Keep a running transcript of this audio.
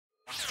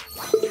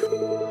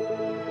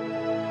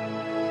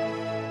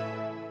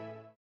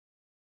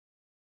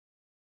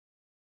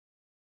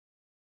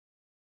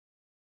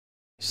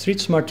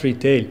Street Smart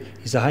Retail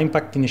is a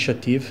high-impact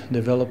initiative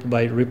developed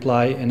by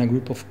Reply and a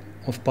group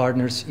of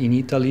partners in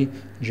Italy,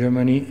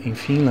 Germany, and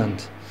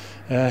Finland.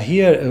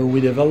 Here we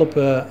develop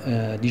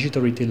a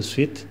digital retail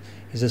suite.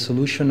 It's a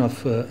solution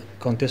of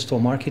contextual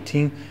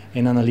marketing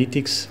and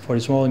analytics for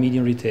small and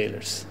medium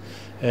retailers.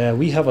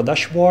 We have a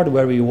dashboard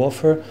where we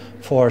offer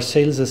for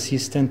sales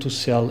assistant to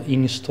sell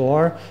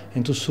in-store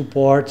and to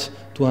support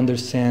to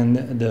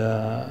understand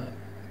the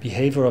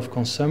behavior of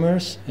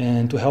consumers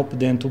and to help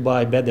them to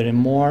buy better and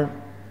more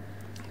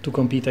to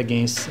compete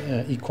against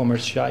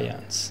e-commerce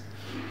giants.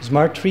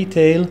 Smart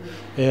Retail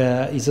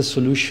is a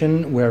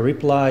solution where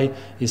Reply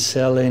is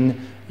selling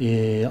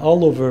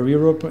all over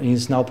Europe and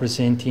is now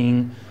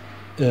presenting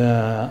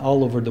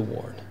all over the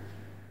world.